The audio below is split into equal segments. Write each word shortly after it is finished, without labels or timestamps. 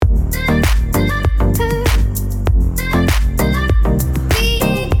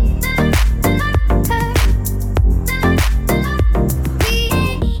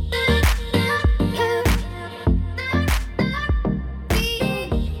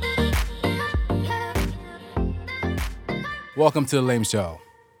Welcome to the Lame Show.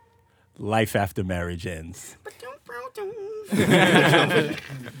 Life after marriage ends.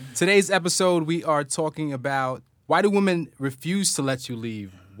 Today's episode, we are talking about why do women refuse to let you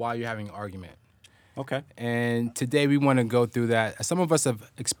leave while you're having an argument. Okay. And today we want to go through that. Some of us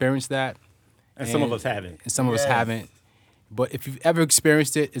have experienced that. And some of us haven't. And some of us haven't. But if you've ever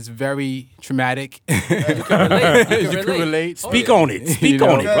experienced it, it's very traumatic. You can relate. Speak on it. Speak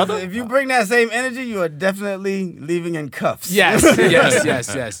on it, brother. If you bring that same energy, you are definitely leaving in cuffs.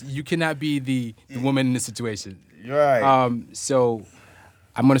 Yes. You cannot be the woman in this situation. Right. So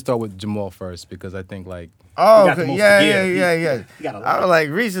I'm going to start with Jamal first because I think like... Oh, got the okay. most Yeah. You got a lot. I was like,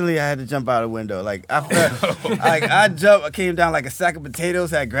 recently I had to jump out a window. Like, I felt, I came down like a sack of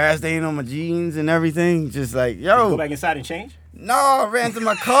potatoes, had grass stain on my jeans and everything. Just like, Go yo. back inside and change? No, I ran to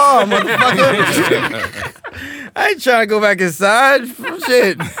my car, motherfucker. I ain't trying to go back inside.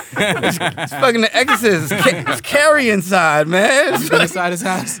 Shit. It's fucking The Exorcist. It's Carrie inside, man. You've been inside his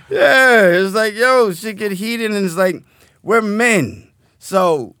house? Yeah, it's like, yo, shit get heated, and it's like, we're men.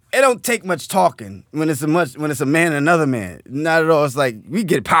 So it don't take much talking when it's a man and another man. Not at all. It's like, we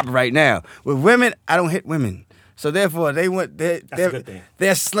get it popping right now. With women, I don't hit women. So therefore, they want That's a good thing.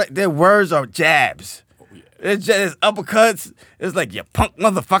 their words are jabs. It's just uppercuts. It's like, you punk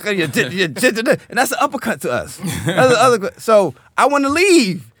motherfucker. And that's an uppercut to us. That's an uppercut. So I want to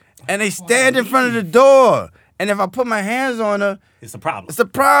leave. And they stand in front of the door. And if I put my hands on her, It's a problem. it's a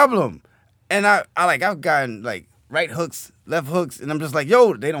problem. And I've gotten like right hooks, left hooks, and I'm just like,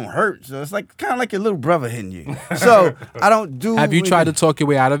 yo, they don't hurt. So it's like kind of like your little brother hitting you. So I don't do. Have you tried to talk your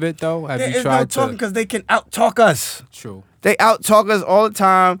way out of it though? Have you It's tried no talking to? because they can out talk us. True. They out talk us all the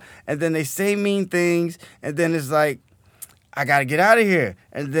time, and then they say mean things, and then it's like, I gotta get out of here.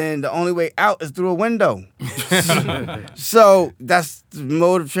 And then the only way out is through a window. So that's the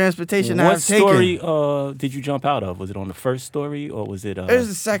mode of transportation What I've taken. story did you jump out of? Was it on the first story or was it It was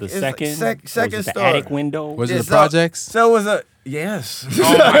the second. the It was like second? second Or was it the story. attic window? Was it Yeah, the projects? So it was a yes.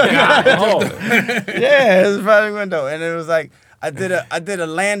 Oh my God. Oh. Yeah, it was a project window, and it was like I did a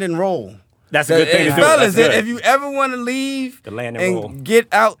land and roll. That's a good thing to do. Fellas, That's good. if you ever want to leave The land and roll. get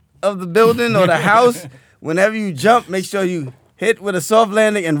out of the building or the house, whenever you jump, make sure you hit with a soft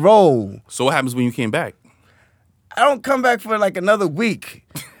landing and roll. So what happens when you came back? I don't come back for like another week,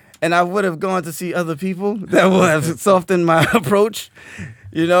 and I would have gone to see other people that will have softened my approach.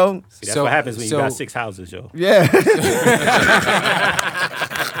 You know? See, that's what happens when you so- got 6 houses, yo. Yeah.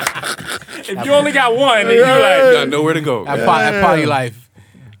 If you only got one, then you Got like, nowhere to go. At Party Life.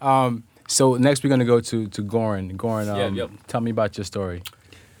 So next we're gonna go to Goran. Goran, Yep. tell me about your story.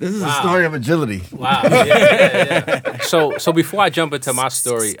 This is a story of agility. Wow. Yeah. So before I jump into my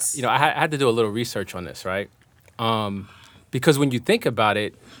story, I had to do a little research on this, right? Because when you think about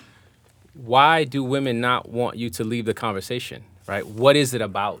it, why do women not want you to leave the conversation, right? What is it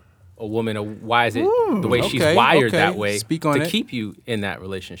about a woman, or why is it the way she's wired that way Speak on to it. keep you in that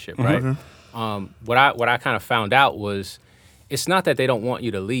relationship, right? What I kind of found out was it's not that they don't want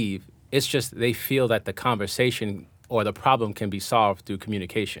you to leave. It's just they feel that the conversation or the problem can be solved through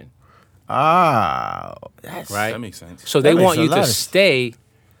communication. Ah. Right? That makes sense. So they That want makes you a to lot of- stay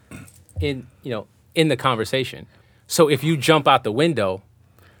in the conversation. So if you jump out the window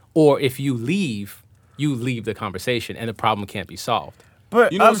or if you leave the conversation and the problem can't be solved.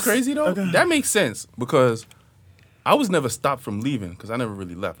 But You know what's crazy though? That makes sense because I was never stopped from leaving because I never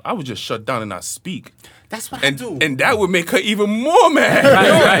really left. I would just shut down and not speak. that's what And I do. and that would make her even more mad.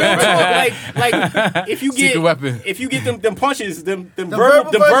 like if you get Secret weapon. if you get them punches, them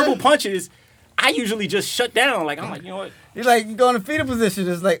verbal verbal punches, I usually just shut down. Like I'm like, you know what? you go in the fetal position.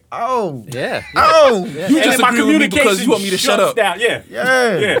 It's like, oh. Yeah. Oh. You And then just my agree with me communication because you want me to shut shuts up. down. Yeah.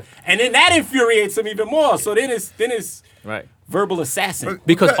 Yeah. And then that infuriates them even more. So then it's Right. verbal assassin.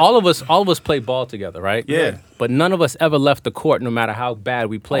 Because all of us play ball together, right? Yeah. But none of us ever left the court no matter how bad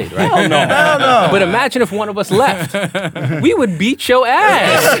we played, right? Hell no. But imagine if one of us left. We would beat your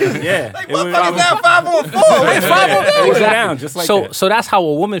ass. Yeah. Like, motherfuckers down 5-on-4. It would go down just like so that. so that's how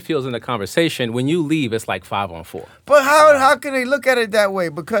a woman feels in the conversation. When you leave, it's like 5-on-4. But how can they look at it that way?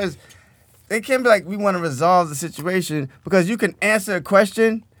 Because they can be like, we want to resolve the situation. Because you can answer a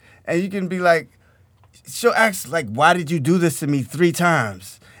question, and you can be like, she'll ask, like, why did you do this to me 3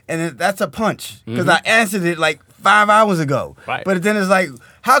 times? And that's a punch. Because I answered it like 5 hours ago. Right. But then it's like,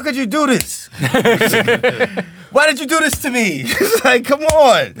 how could you do this? Why did you do this to me? It's like, come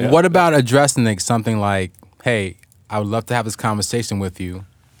on. What about addressing like something like, hey, I would love to have this conversation with you,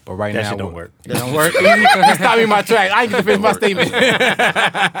 but right That now shit don't work. That don't work. Stop me in my track. I ain't gonna finish my statement.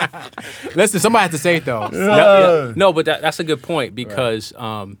 Listen, somebody has to say it though. No, but that's a good point because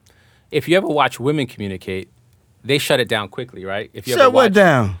if you ever watch women communicate, they shut it down quickly, right? If you ever Shut what watch-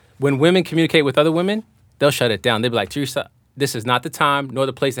 down? When women communicate with other women, they'll shut it down. They'll be like, Teresa, this is not the time nor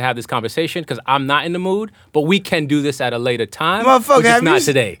the place to have this conversation because I'm not in the mood, but we can do this at a later time. Motherfucker, but just not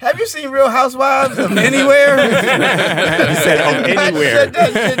today. Have you seen Real Housewives of Anywhere? You said anywhere. Shut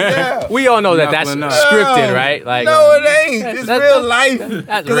that shit down. We all know that that's Knuckling up. scripted, right? Like, No, it ain't. It's That's- real life.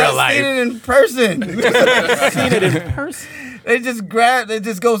 that's 'Cause real I've life. seen it in person. Seen it in person. They just grab. They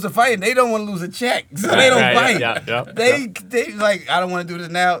just goes to fight. And they don't want to lose a check, so they don't Right, fight. yeah. They like. I don't want to do this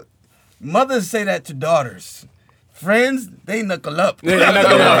now. Mothers say that to daughters. Friends, they knuckle up.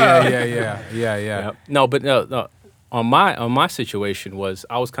 Yeah. No, but no. On my situation was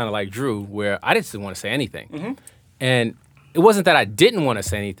I was kind of like Drew, where I just didn't want to say anything, and it wasn't that I didn't want to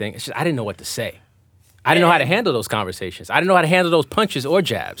say anything. It's just I didn't know what to say. I didn't know how to handle those conversations. I didn't know how to handle those punches or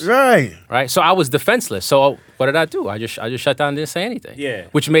jabs. Right. Right. So I was defenseless. So what did I do? I just shut down and didn't say anything. Yeah.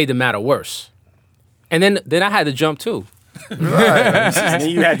 Which made the matter worse. And then I had to jump too. And then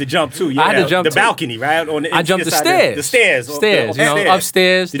you had to jump too. I had to jump the too. balcony, right? On the I jumped the side stairs. The stairs. Stairs. You know,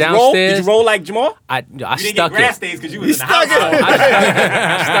 upstairs, Did you roll? downstairs. Did you roll like Jamal? I You didn't stuck get grass it. stains because you was in the stuck house. it.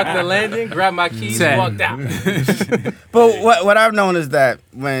 I stuck the landing, grabbed my keys, Set. and walked out. But what I've known is that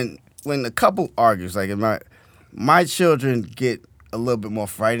when a couple argues, like my children get a little bit more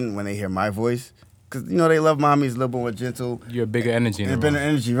frightened when they hear my voice. Because, they love mommy's a little bit more gentle. You're a bigger energy in the It's been room. an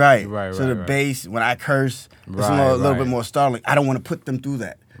energy, right? Right, So the right. bass, when I curse, it's Right, a little right. bit more startling. I don't want to put them through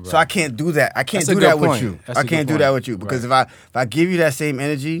that. So Right. I can't do that. I can't That's a do good that with point. you. That's I a good can't do that point. with you. Because Right. if I give you that same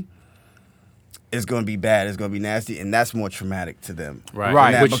energy, it's going to be bad. It's going to be nasty. And that's more traumatic to them. Right.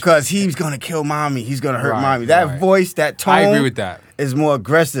 Right. Than that, Which- because he's going to kill mommy. He's going to hurt Right, mommy. That right. voice, that tone. I agree with that. Is more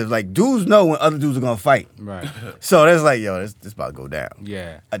aggressive. Like, dudes know when other dudes are going to fight. Right. So that's like, yo, this about to go down.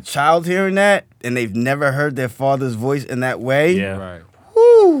 Yeah. A child hearing that and they've never heard their father's voice in that way. Yeah. Right.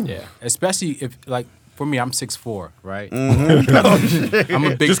 Woo. Yeah. Especially if, like, for me, I'm 6'4", right? Mm-hmm. I'm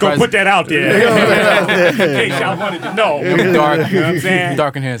a big Just gonna put that out there. In case y'all wanted to know. I'm dark. You know what I'm saying? I'm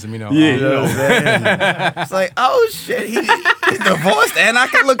dark and handsome, you know. You know what I'm saying? It's like, oh shit, he's divorced and I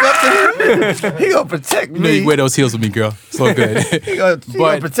can look up to him. He gonna protect You know you me. wear those heels with me, girl. It's all good. He gonna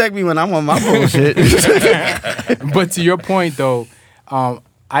But- protect me when I'm on my bullshit. But to your point, though, I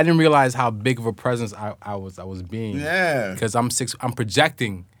didn't realize how big of a presence I was being. Yeah. Because I'm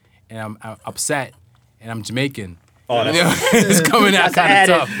projecting, and I'm upset, and I'm Jamaican. Oh, that's, You know, it's coming out that's an kind of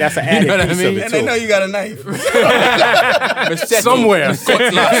added. tough. That's an You added know what I piece mean? of it And they too. know you got a knife. Machete. Somewhere.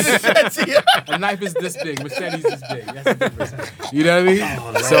 A knife is this big. Machete's this big. That's the difference. You know what I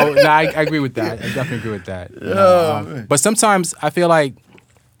mean? So I agree with that. I definitely agree with that. You know, but sometimes I feel like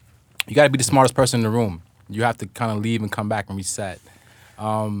you got to be the smartest person in the room. You have to kind of leave and come back and reset.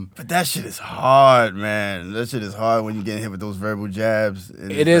 But that shit is hard, man. That shit is hard when you get hit with those verbal jabs.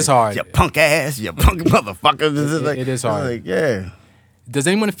 And It it's is like, hard. You punk ass, you punk motherfucker. This is like, It is it's hard. Like, yeah. Does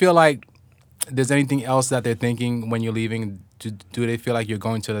anyone feel like there's anything else that they're thinking when you're leaving? Do they feel like you're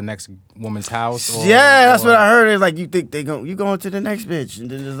going to the next woman's house? Yeah, that's what I heard. It's like you think you going to the next bitch, and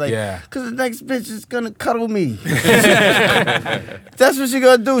then it's like, Yeah. because the next bitch is gonna cuddle me. That's what she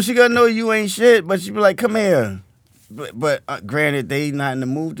gonna do. She gonna know you ain't shit, but she be like, come here. But granted, they not in the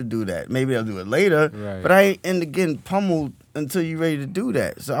mood to do that. Maybe they'll do it later. Right. But I ain't into getting pummeled until you ready to do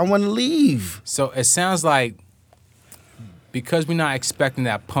that. So I want to leave. So it sounds like because we're not expecting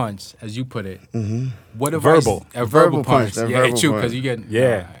that punch, as you put it. What advice? Verbal. A verbal Verbal punch, punch. that Yeah, verbal true. punch. Because you get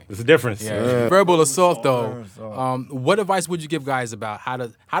Yeah, there's a difference. Yeah. Verbal assault, though. What advice would you give guys about how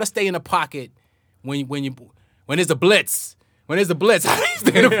to stay in the pocket when there's a blitz? When there's a blitz, how do you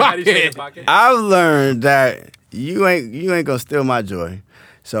stay in the pocket? I've learned that you ain't gonna steal my joy.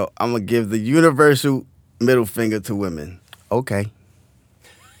 So I'm gonna give the universal middle finger to women. Okay.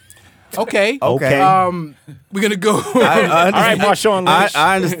 Okay. Okay. We're gonna go. I All right, Marshawn Lynch.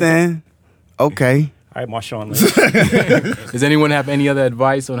 I understand. Okay. All right, Marshawn Lynch. Does anyone have any other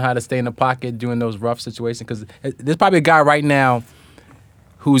advice on how to stay in the pocket during those rough situations? Because there's probably a guy right now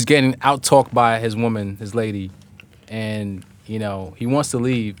who's getting out-talked by his woman, his lady, and he wants to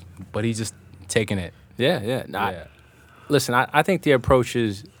leave, but he's just taking it. Yeah. Listen, I think the approach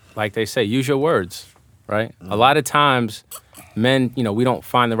is, like they say, use your words, right? A lot of times, men, we don't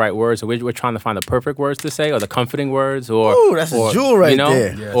find the right words, or we're trying to find the perfect words to say, or the comforting words, or Ooh, that's a jewel right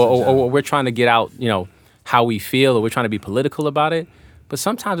there. Yeah, or we're trying to get out, how we feel, or we're trying to be political about it. But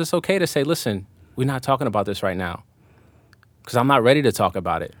sometimes it's okay to say, listen, we're not talking about this right now. because I'm not ready to talk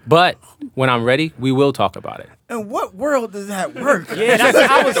about it. But when I'm ready, we will talk about it. In what world does that work? Yeah, that's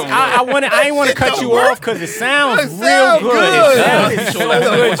I didn't want to cut you off because it sounds real sound good. good. It sounded so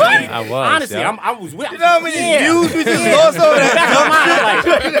good, G. I was. Honestly, yeah. I was with You know how many views we just lost over that?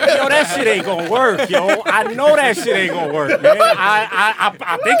 like, yo, that shit ain't gonna work, yo. I know that shit ain't gonna work, man.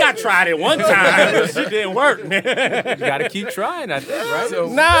 I think I tried it one time. That shit didn't work, man. You got to keep trying, I think, right? So,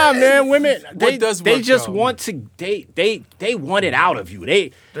 Nah, man, women they does they work, just though? want to they want it out of you.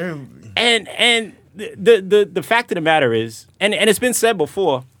 And the fact of the matter is, and it's been said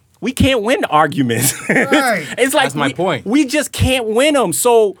before, we can't win arguments. Right. It's like That's my point. We just can't win them.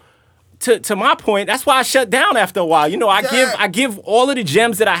 So to my point, that's why I shut down after a while. You know, I give all of the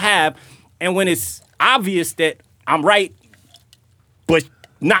gems that I have, and when it's obvious that I'm right, but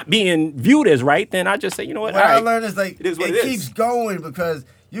not being viewed as right, then I just say, you know what? What all I right. learned is like It is what it it keeps is. going because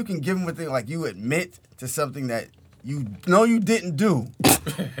you can give them a thing like you admit to something that you know you didn't do.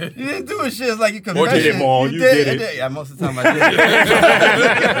 You didn't do a shit. It's like you confess. Or did it, Maul. You did it. Yeah, most of the time I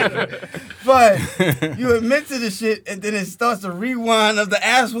did. But you admit to the shit, and then it starts a rewind of the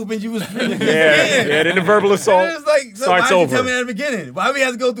ass whooping you was previously getting. Yeah, then the verbal assault And it's like, so starts why over. you tell me at the beginning? Why we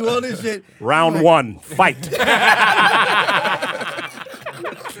have to go through all this shit? Round Like, one, fight.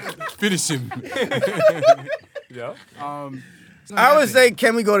 finish him. Yeah. I would say,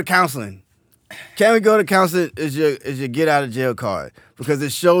 can we go to counseling? Can we go to counseling is your get out of jail card because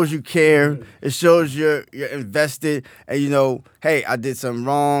it shows you care, it shows you're invested, and you know, hey, I did something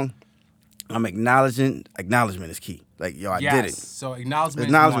wrong. I'm acknowledging. Acknowledgement is key. Like, yo, I did it. So acknowledgement.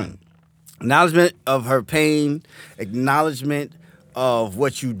 Acknowledgement. Acknowledgement of her pain, acknowledgement of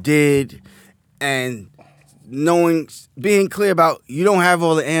what you did, and being clear about you don't have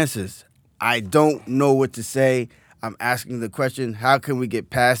all the answers. I don't know what to say. I'm asking the question, how can we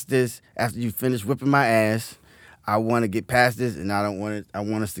get past this after you finish whipping my ass? I want to get past this, and I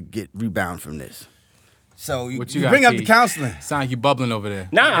want us to get rebound from this. So you What you got, bring up T? the counseling. Sound like you bubbling over there.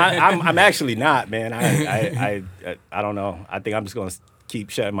 Nah, I'm actually not, man. I don't know. I think I'm just gonna keep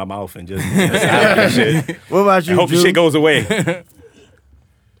shutting my mouth and just shit. What about you, I hope the Drew? shit goes away.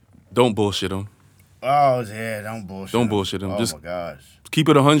 Don't bullshit them. Oh, yeah, don't bullshit. Don't bullshit him. Oh, Just my gosh. keep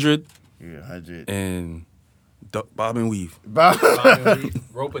it 100 Yeah, 100. and bob and weave.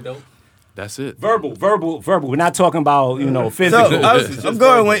 Rope a dope. That's it. Verbal. We're not talking about So physical. I'm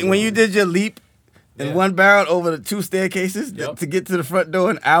going when you did your leap in one barrel over the 2 staircases to get to the front door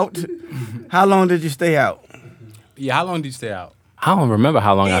and out. How long did you stay out? Yeah, how long did you stay out? I don't remember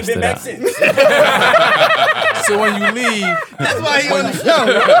how long I Ain't been stood back out. since. So when you leave, That's why he on the show.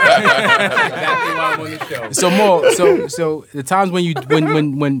 Exactly why I'm on the show. so more, so the times when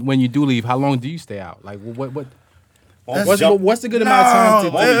you do leave, how long do you stay out? Like what what's the good amount of time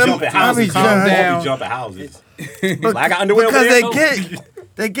to No, Jumping I be houses. calm down? Jumping houses. Like, I got underwear over Because there.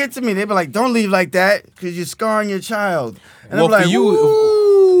 they get to me. They be like, "Don't leave like that, because you're scarring your child." And Well, I'm like, for you-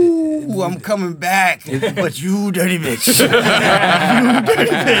 "Ooh, I'm coming back, but you dirty bitch."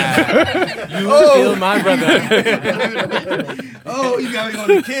 Kill my brother. Oh, you got me on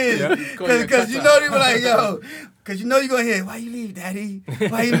the kids, because you know they were like, "Yo," because you know you're gonna hear, "Why you leave, Daddy?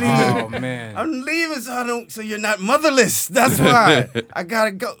 Why you leave?" Oh man. I'm leaving so you're not motherless. That's why I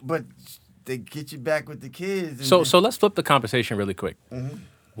gotta go. But they get you back with the kids. And So let's flip the conversation really quick.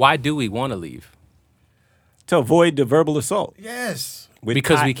 Why do we want to leave? To avoid the verbal assault. yes,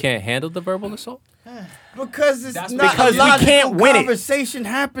 Because we can't handle the verbal assault? because it's That's not because a we logical can't win it. conversation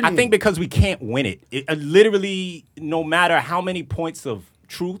happening. I think because we can't win it. Literally, no matter how many points of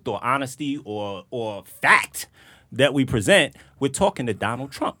truth or honesty or fact that we present, we're talking to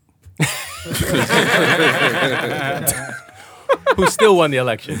Donald Trump. Who still won the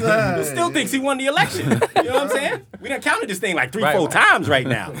election? Who still thinks he won the election. You know what I'm saying? We done counted this thing like 3-4 times right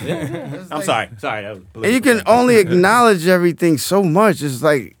now. I'm sorry. That was And you can only acknowledge everything so much. It's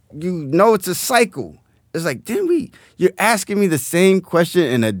like, you know, it's a cycle. It's like, you're asking me the same question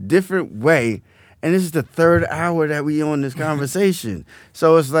in a different way, and this is the 3rd hour that we on this conversation.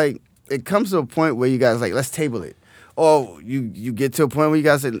 So it's like, it comes to a point where you guys like, let's table it. Or you get to a point where you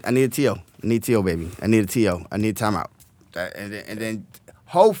guys say, I need a TO. I need a TO, baby. I need a TO. I need a timeout. And then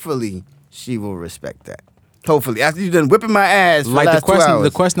hopefully she will respect that. Hopefully. After you've done whipping my ass for Like the the last 2 question, hours.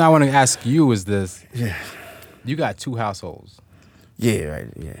 the question I want to ask you is this: you got 2 households. Yeah, right,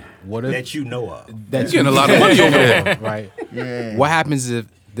 yeah. What if that you know of. that You're getting a lot of money over there. right? Yeah. What happens if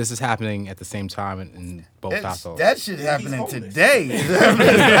this is happening at the same time in both households. That shit happening today.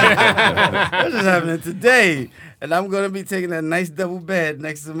 That shit happening today. And I'm going to be taking a nice double bed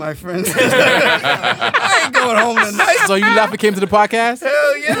next to my friend. I ain't going home tonight. So you left and came to the podcast?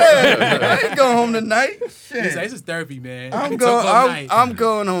 Hell yeah. I ain't going home tonight. Shit. He's like, this is therapy, man. I'm We going. talk all night. I'm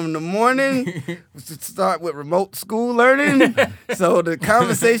going home in the morning to start with remote school learning, so the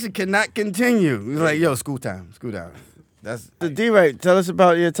conversation cannot continue. He's like, "Yo, school time. That's the D-Right. Tell us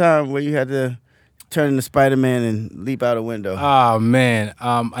about your time where you had to turn into Spider-Man and leap out a window. Oh man,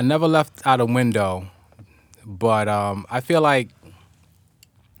 I never left out a window, but I feel like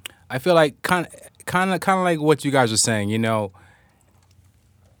kind of like what you guys are saying. You know,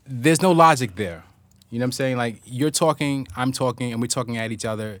 there's no logic there. You know what I'm saying? Like you're talking, I'm talking, and we're talking at each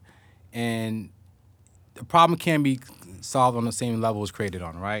other, and the problem can be solved on the same level as created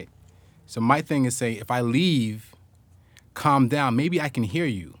on, right? So my thing is saying, if I leave, calm down, maybe I can hear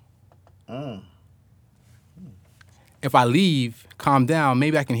you. If I leave, calm down,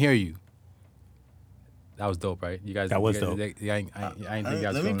 maybe I can hear you. That was dope, right? You guys. That was dope. dope. I ain't think you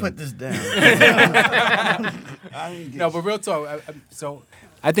guys. Let me feeling put it. this down. No, but real talk. So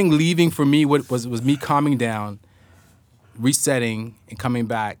I think leaving for me was me calming down, resetting, and coming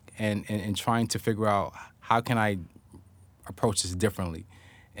back and trying to figure out how can I approach this differently.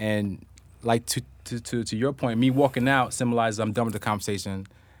 And like to your point, me walking out symbolizes I'm done with the conversation.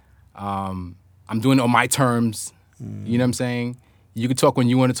 I'm doing it on my terms. You know what I'm saying? You can talk when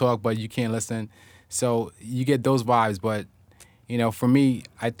you want to talk, but you can't listen. So you get those vibes. But you know, for me,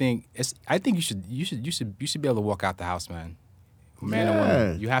 I think you should be able to walk out the house, man. Man and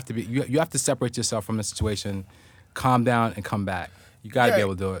woman, you have to be. You have to separate yourself from the situation, calm down, and come back. You got to be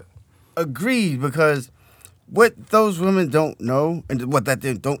able to do it. Agreed, because what those women don't know and what that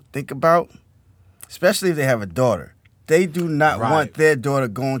they don't think about, especially if they have a daughter, they do not Right. want their daughter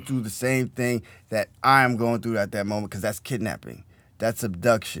going through the same thing that I'm going through at that moment, because that's kidnapping, that's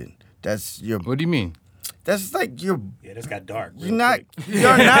abduction, that's your. What do you mean? That's like your. Yeah, this got dark. You're not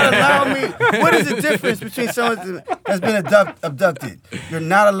allowing me. What is the difference between someone that's been abducted? You're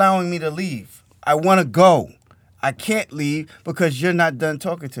not allowing me to leave. I want to go. I can't leave because you're not done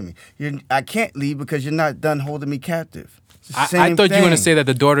talking to me. I can't leave because you're not done holding me captive. It's the I same thought you were going to thing. say that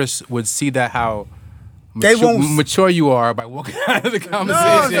the daughters would see that how They won't- mature you are by walking out of the conversation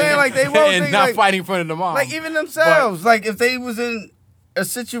I'm saying, like, they won't and think, not like- fighting in front of the mom. Like even themselves. Like if they was in a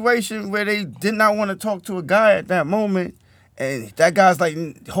situation where they did not want to talk to a guy at that moment, and that guy's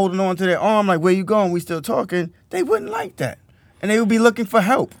like holding on to their arm, like, where you going? We still talking. They wouldn't like that, and they would be looking for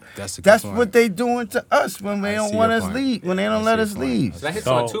help. That's a good That's point. what they doing to us when they I don't see want your us point. leave. When they don't I let see us your point. leave. That hits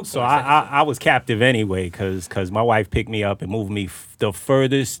on 2 points. So I was captive anyway because my wife picked me up and moved me the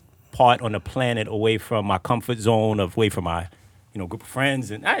furthest part on the planet away from my comfort zone, away from my group of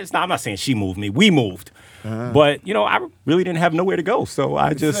friends. And I'm not saying she moved me. We moved. But, I really didn't have nowhere to go. So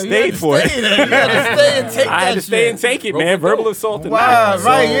I just stayed for it. You had to stay and take I had that to stay and shit. take it, man. Verbal assault and Wow, that.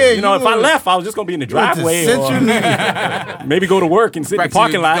 right, yeah, If I you left, I was just going to be in the went to driveway Central or maybe go to work and sit in the Practice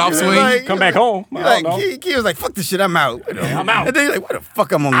parking your lot. golf and swing. Like, come back home. I Like, don't know. he was like, fuck this shit, I'm out. I'm out. And then you're like, where the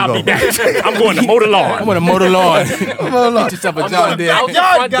fuck I'm gonna I'll go? be back. I'm going to mow the lawn. I'm going to mow the lawn. Come on, look. Get yourself a John Deere. Out the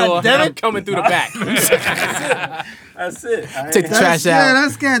Y'all, front door, goddammit. and I'm coming through the back. That's it. Take the trash out.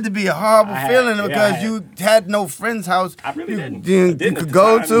 That's got to be a horrible I feeling had- because I had. you had no friend's house I really you didn't. you I didn't could at the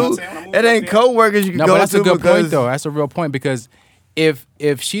go time, you know what I'm to. saying? When I moved It ain't up there. co-workers you could No, go but that's to a good because point, though. That's a real point because if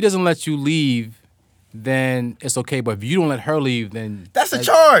she doesn't let you leave, then it's okay. But if you don't let her leave, then That's a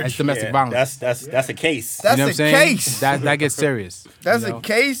charge. That's domestic Yeah, violence. that's a case. That's you know a what I'm saying? case. That gets serious. That's you know? a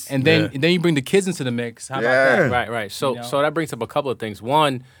case. And then you bring the kids into the mix. How about Yeah. that? Right. So that brings up a couple of things.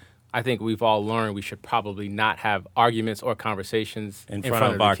 One, I think we've all learned we should probably not have arguments or conversations in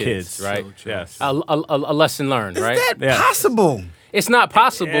front of our kids, right? Yes. A lesson learned, Is right? that Yeah. possible? It's not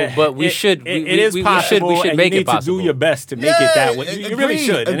possible, but we should. It is possible. We should and make you it need possible. to do your best to make it that way. You really agreed,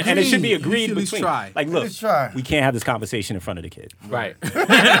 should, and it should be agreed. agreed You should at least between. try. Like, look, Let's try. we can't have this conversation in front of the kid. Right.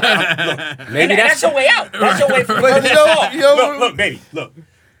 Maybe that's your way out. That's your way from. But you know, Look, baby, look.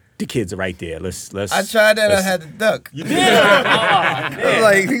 The kids are right there. Let's. I tried that. I had to duck. You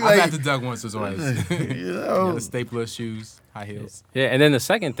Like, I've had to duck once or twice. you know, The stapler shoes, high heels. Yeah, and then the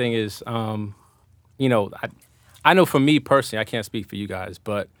second thing is, I know for me personally, I can't speak for you guys,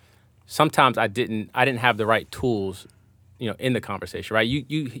 but sometimes I didn't have the right tools, in the conversation, right? You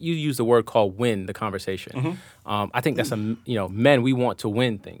use the word called win the conversation. I think that's men, we want to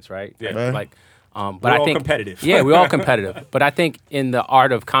win things, right? Yeah. Like, but We're I all think competitive. Yeah, we're all competitive. But I think in the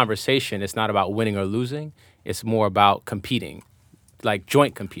art of conversation, it's not about winning or losing. It's more about competing, like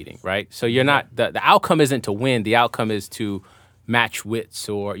joint competing, right? So you're not the outcome isn't to win. The outcome is to match wits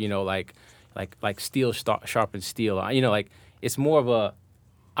or like steel sharpens steel. Like it's more of a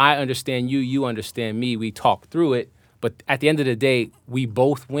I understand you, you understand me. We talk through it, but at the end of the day, we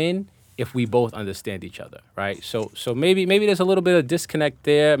both win if we both understand each other, right? So maybe there's a little bit of disconnect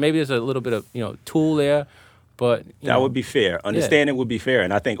there. Maybe there's a little bit of tool there, but that would be fair. Understanding would be fair,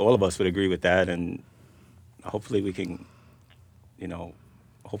 and I think all of us would agree with that. And hopefully we can,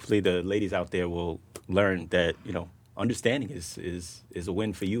 hopefully the ladies out there will learn that understanding is a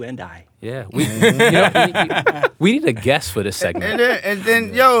win for you and I. Yeah, we need a guest for this segment. And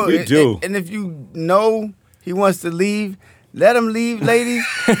then yo, We do. And if you know he wants to leave, let him leave, ladies.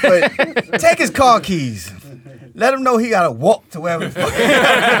 But take his car keys. Let him know he gotta walk to wherever the fuck he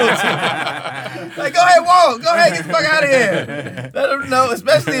gotta go to. Like, go ahead, walk. Go ahead, get the fuck out of here. Let him know,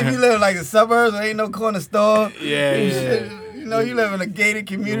 especially if you live in like the suburbs, there ain't no corner store. You live in a gated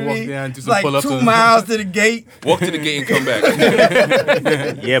community. Walk down, do It's some like pull-ups 2 and- miles to the gate. Walk to the gate and come back.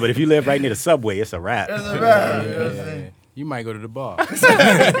 Yeah, but if you live right near the subway, it's a wrap. That's a wrap. You know what I'm saying? You might go to the bar.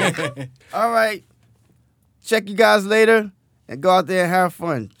 All right. Check you guys later and go out there and have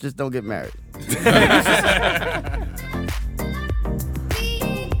fun. Just don't get married.